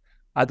honest.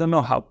 I don't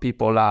know how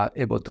people are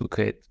able to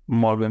create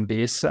more than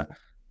this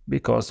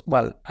because,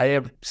 well, I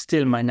have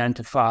still my 9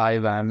 to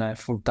 5 and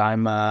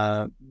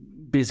full-time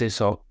busy,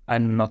 so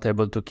I'm not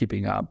able to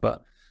keeping up.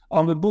 But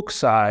on the book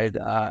side,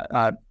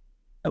 I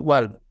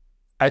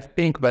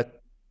think that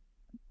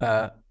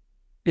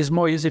it's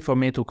more easy for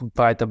me to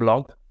write a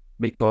blog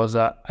because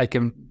I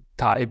can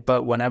type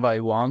whenever I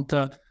want.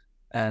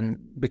 And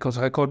because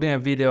recording a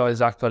video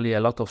is actually a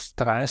lot of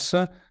stress,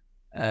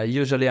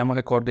 usually I'm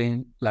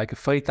recording like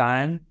free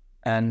time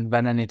and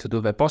then I need to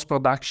do the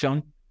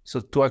post-production. So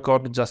to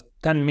record just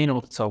 10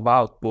 minutes of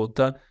output,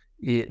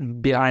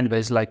 behind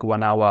there's like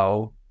 1 hour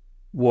of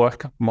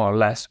work, more or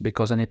less,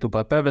 because I need to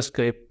prepare the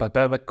script,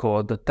 prepare the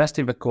code,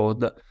 testing the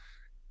code,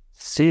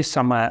 see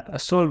some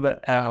solve the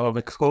error of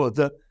the code,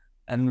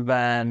 and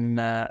then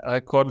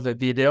record the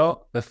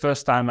video. The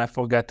first time I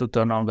forget to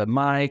turn on the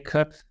mic,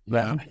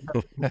 then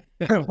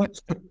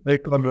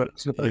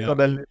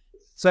record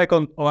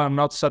second, or I'm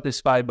not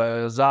satisfied by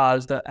the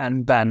results,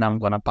 and then I'm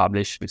gonna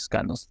publish this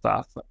kind of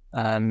stuff.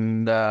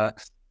 And I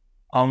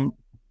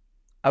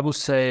would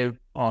say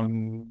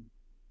on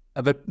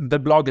the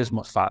blog is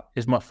more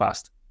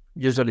fast.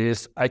 Usually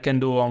I can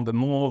do on the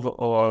move,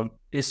 or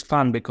it's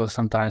fun because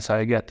sometimes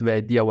I get the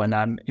idea when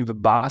I'm in the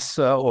bus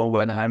or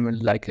when I'm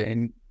like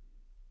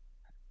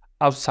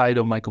outside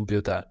of my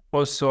computer.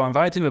 Also, I'm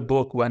writing a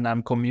book when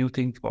I'm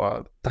commuting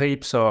for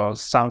trips or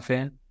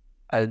something.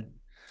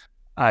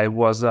 I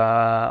was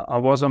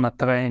on a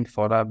train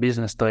for a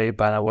business trip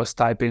and I was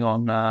typing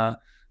on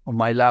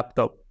my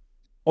laptop.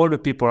 All the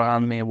people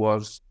around me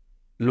was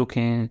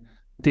looking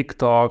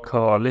TikTok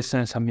or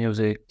listening to some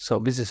music. So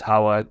this is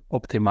how I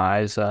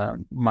optimize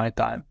my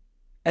time.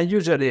 And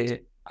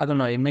usually, I don't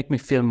know, it makes me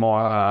feel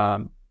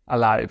more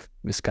alive,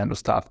 this kind of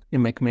stuff. It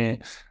makes me,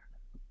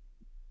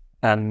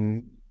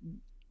 and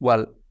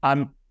well,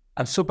 I'm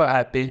super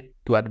happy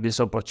to have this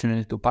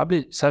opportunity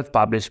to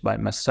self-publish by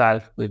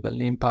myself with a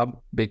Limpub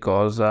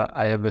because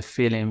I have a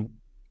feeling,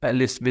 at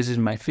least this is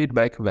my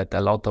feedback, that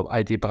a lot of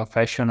IT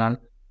professionals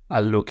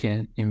are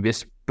looking in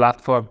this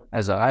platform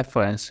as a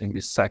reference in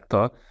this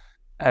sector,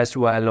 as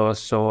well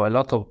also a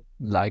lot of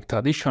like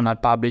traditional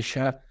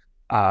publishers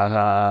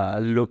are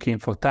looking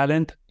for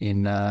talent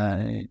in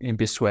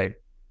this way.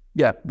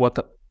 Yeah, what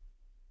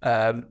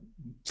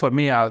for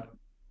me a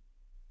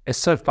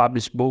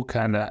self-published book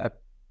and a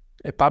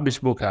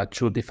published book are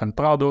two different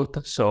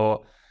products.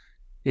 So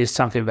it's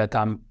something that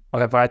I'm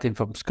rewriting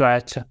from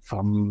scratch,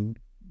 from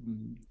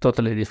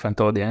totally different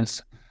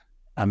audience.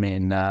 I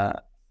mean,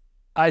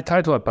 I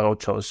try to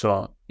approach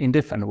also in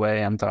different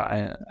way.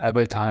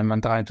 Every time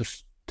I'm trying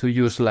to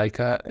use like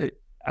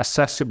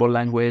accessible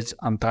language.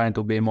 I'm trying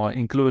to be more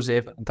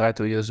inclusive. I'm trying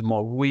to use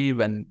more we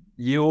than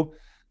you.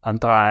 I'm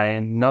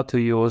trying not to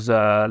use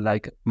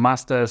like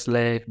master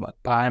slave,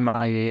 but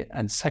primary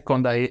and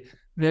secondary.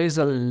 There is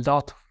a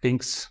lot of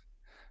things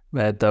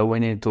that we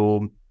need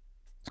to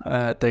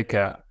take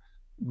care.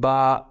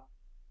 But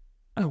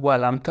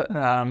well,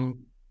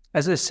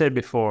 as I said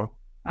before,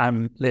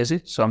 I'm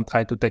lazy, so I'm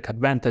trying to take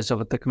advantage of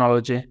the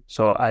technology.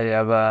 So I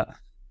have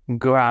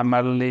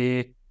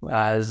Grammarly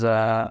as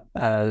a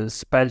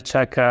spell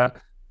checker.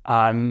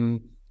 I'm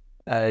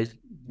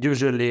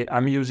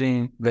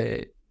using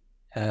the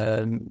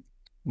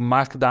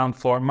Markdown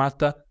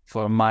format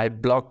for my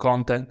blog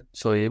content,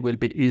 so it will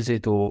be easy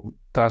to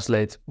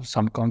translate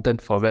some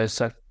content for the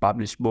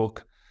self-published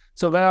book.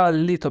 So there are a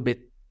little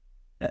bit.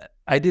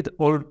 I did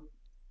a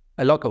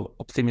lot of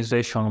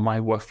optimization on my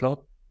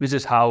workflow. This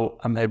is how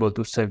I'm able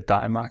to save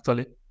time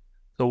actually.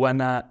 So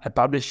when I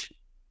publish,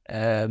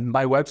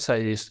 my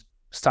website is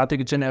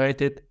static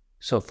generated.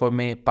 So for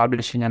me,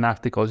 publishing an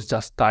article is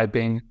just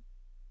typing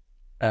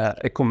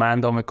a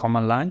command on a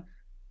command line.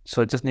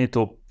 So I just need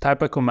to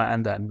type a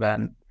command, and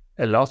then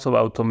a lot of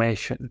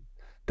automation,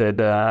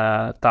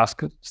 the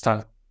task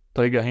start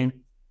triggering.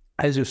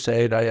 As you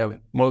said, I have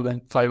more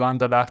than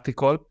 500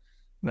 articles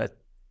that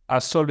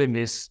are solving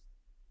this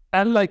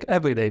and like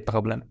everyday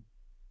problem.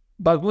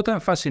 But what I'm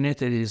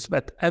fascinated is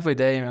that every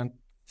day I'm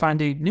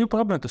finding new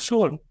problem to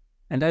solve,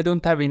 and I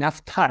don't have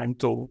enough time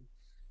to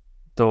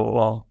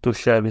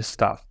share this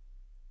stuff.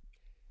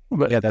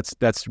 But Yeah,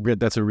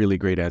 that's a really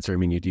great answer. I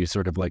mean, you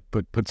sort of like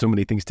put so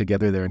many things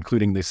together there,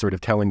 including this sort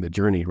of telling the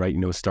journey, right?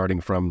 Starting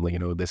from,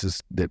 this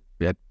is that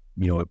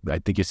I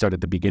think you started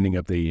at the beginning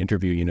of the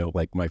interview,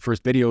 like my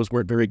first videos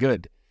weren't very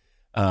good.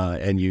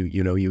 And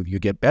you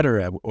get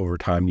better over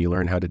time. You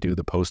learn how to do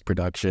the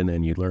post-production,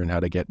 and you learn how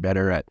to get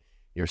better at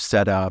your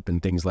setup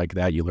and things like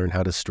that. You learn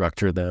how to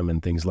structure them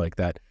and things like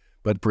that.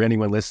 But for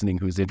anyone listening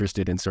who's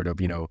interested in sort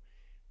of,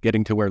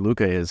 getting to where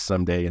Luca is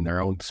someday in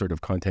their own sort of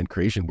content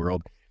creation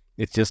world,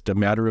 it's just a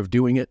matter of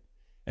doing it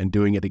and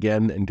doing it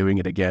again and doing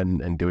it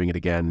again and doing it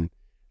again.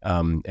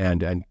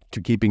 And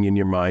to keeping in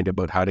your mind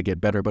about how to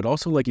get better, but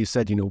also, like you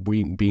said,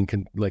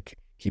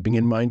 keeping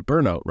in mind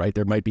burnout, right?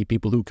 There might be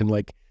people who can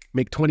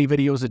make 20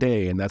 videos a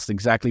day, and that's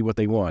exactly what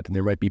they want. And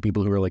there might be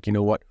people who are like,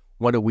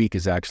 what a week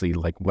is actually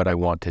like what I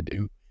want to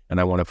do.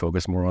 And I want to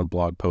focus more on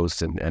blog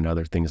posts and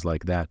other things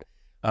like that.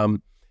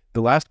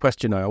 The last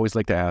question I always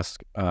like to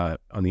ask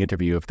on the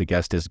interview, if the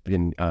guest has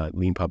been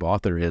LeanPub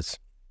author, is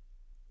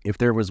if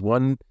there was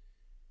one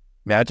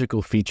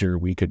magical feature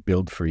we could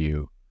build for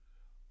you,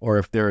 or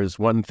if there is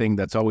one thing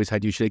that's always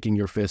had you shaking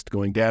your fist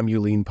going, damn you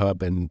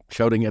LeanPub, and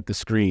shouting at the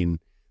screen,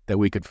 that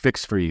we could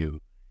fix for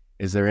you,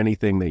 is there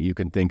anything that you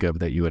can think of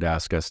that you would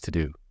ask us to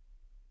do?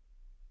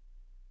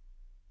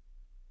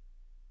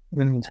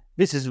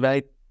 this is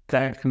very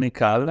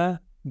technical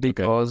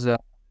because,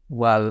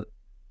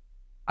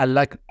 I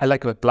like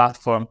the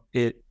platform.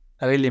 It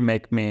really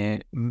make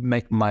my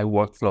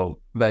workflow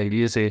very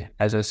easy,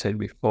 as I said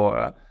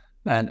before.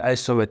 And I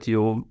saw that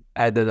you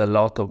added a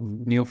lot of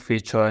new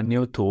feature,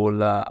 new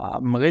tool.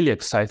 I'm really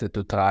excited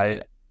to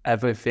try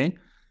everything.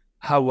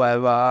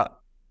 However,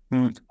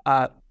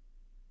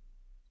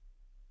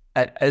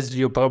 as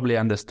you probably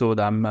understood,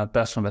 I'm a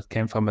person that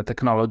came from the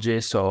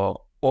technology,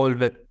 so all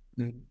the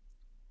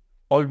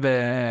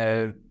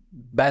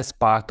best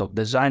part of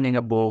designing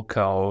a book,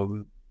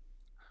 or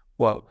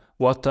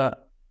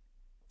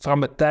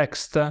from a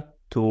text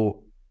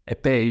to a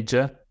page,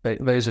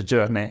 there is a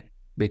journey,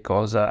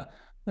 because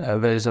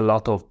there is a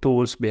lot of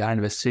tools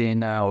behind the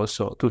scene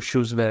also to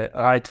choose the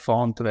right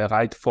font, the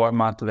right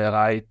format, the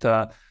right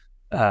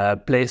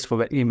place for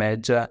the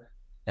image.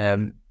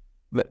 I'm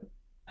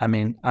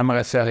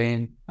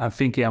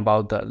thinking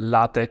about the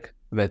LaTeX,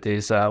 that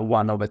is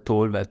one of the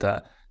tools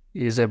that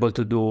is able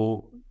to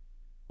do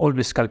all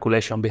this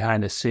calculation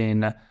behind the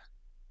scene.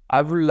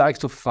 I would like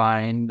to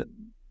find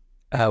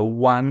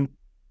one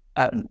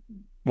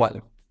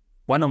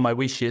of my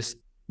wishes,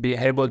 be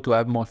able to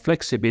have more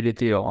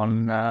flexibility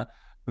on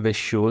the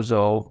shoes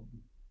or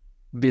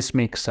this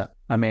mix.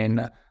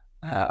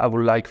 I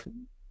would like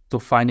to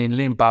find in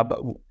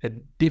LeanPub a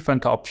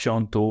different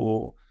option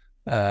to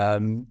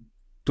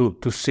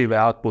see the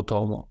output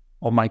of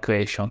my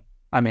creation.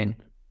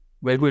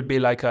 It would be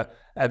like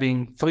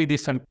having 3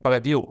 different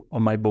preview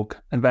on my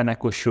book, and then I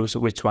could choose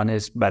which one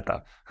is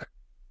better.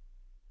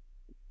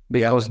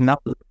 Because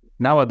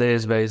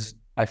nowadays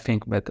I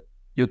think that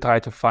you try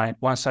to find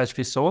one size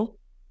fits all.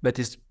 That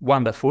is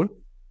wonderful.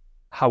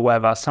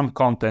 However, some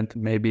content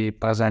may be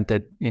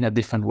presented in a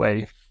different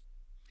way.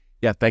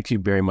 Yeah, thank you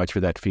very much for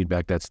that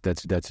feedback. That's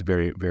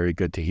very, very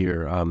good to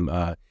hear.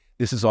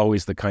 This is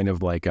always the kind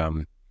of like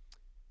the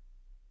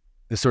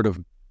sort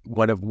of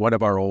one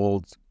of our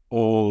old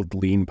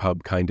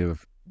LeanPub kind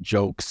of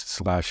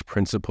jokes /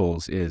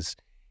 principles is,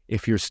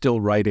 if you're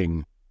still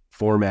writing,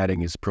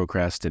 formatting is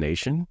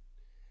procrastination.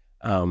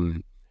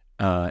 And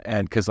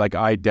because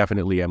I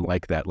definitely am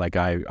like that. Like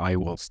I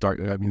will start,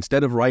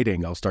 instead of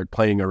writing, I'll start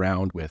playing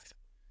around with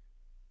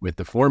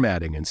the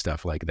formatting and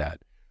stuff like that.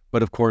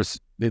 But of course,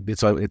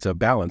 it's a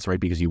balance, right?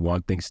 Because you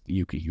want things,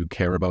 you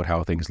care about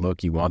how things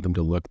look. You want them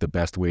to look the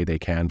best way they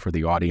can for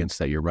the audience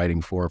that you're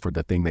writing for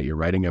the thing that you're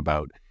writing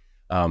about.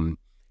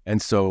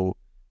 And so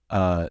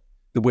the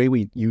way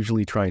we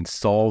usually try and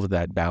solve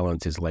that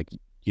balance is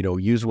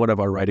use one of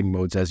our writing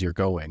modes as you're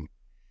going.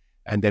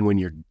 And then when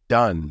you're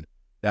done,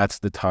 that's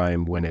the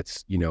time when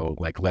it's,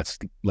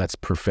 let's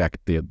perfect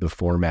the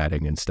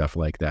formatting and stuff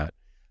like that.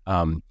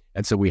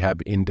 And so we have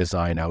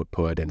InDesign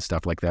output and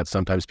stuff like that.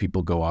 Sometimes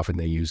people go off and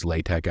they use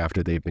LaTeX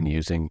after they've been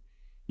using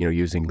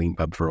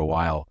LeanPub for a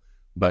while.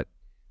 But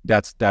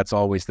that's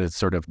always the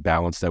sort of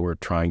balance that we're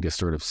trying to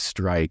sort of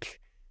strike.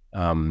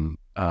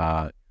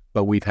 But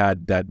we've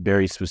had that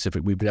very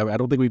specific, I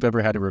don't think we've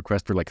ever had a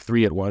request for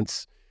 3 at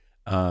once.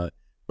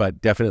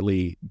 But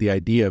definitely the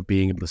idea of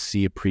being able to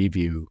see a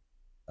preview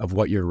of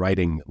what you're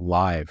writing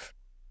live,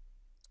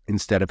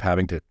 instead of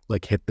having to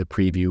hit the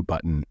preview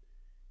button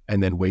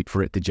and then wait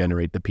for it to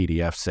generate the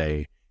PDF,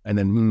 say, and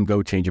then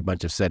go change a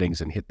bunch of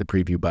settings and hit the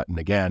preview button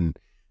again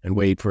and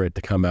wait for it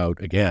to come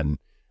out again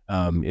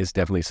is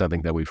definitely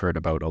something that we've heard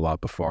about a lot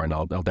before. And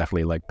I'll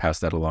definitely like pass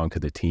that along to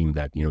the team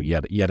that,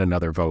 yet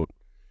another vote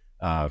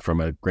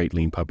from a great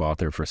Lean Pub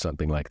author for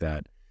something like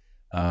that.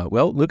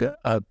 Well, Luca,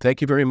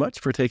 thank you very much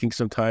for taking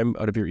some time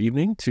out of your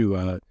evening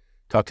to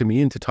talk to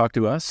me and to talk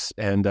to us.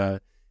 And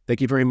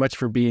thank you very much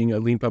for being a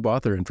Lean Pub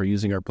author and for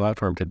using our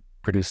platform to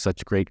produce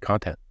such great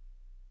content.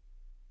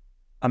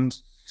 I'm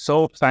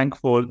so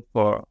thankful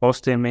for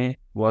hosting me. It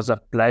was a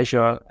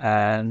pleasure.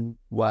 And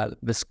well,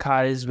 the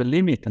sky is the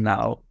limit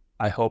now.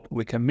 I hope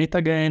we can meet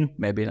again,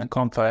 maybe in a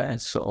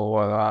conference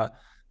or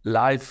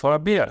live for a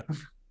beer.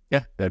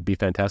 Yeah, that'd be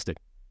fantastic.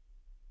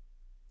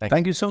 Thanks.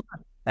 Thank you so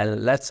much.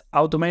 And let's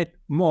automate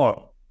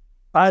more.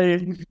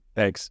 Bye.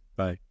 Thanks.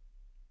 Bye.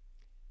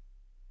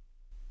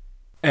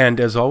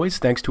 And as always,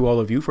 thanks to all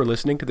of you for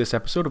listening to this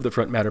episode of the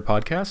Front Matter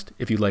podcast.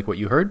 If you like what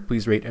you heard,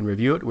 please rate and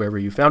review it wherever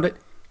you found it.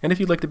 And if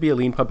you'd like to be a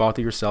Lean Pub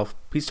author yourself,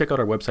 please check out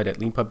our website at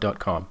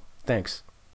leanpub.com. Thanks.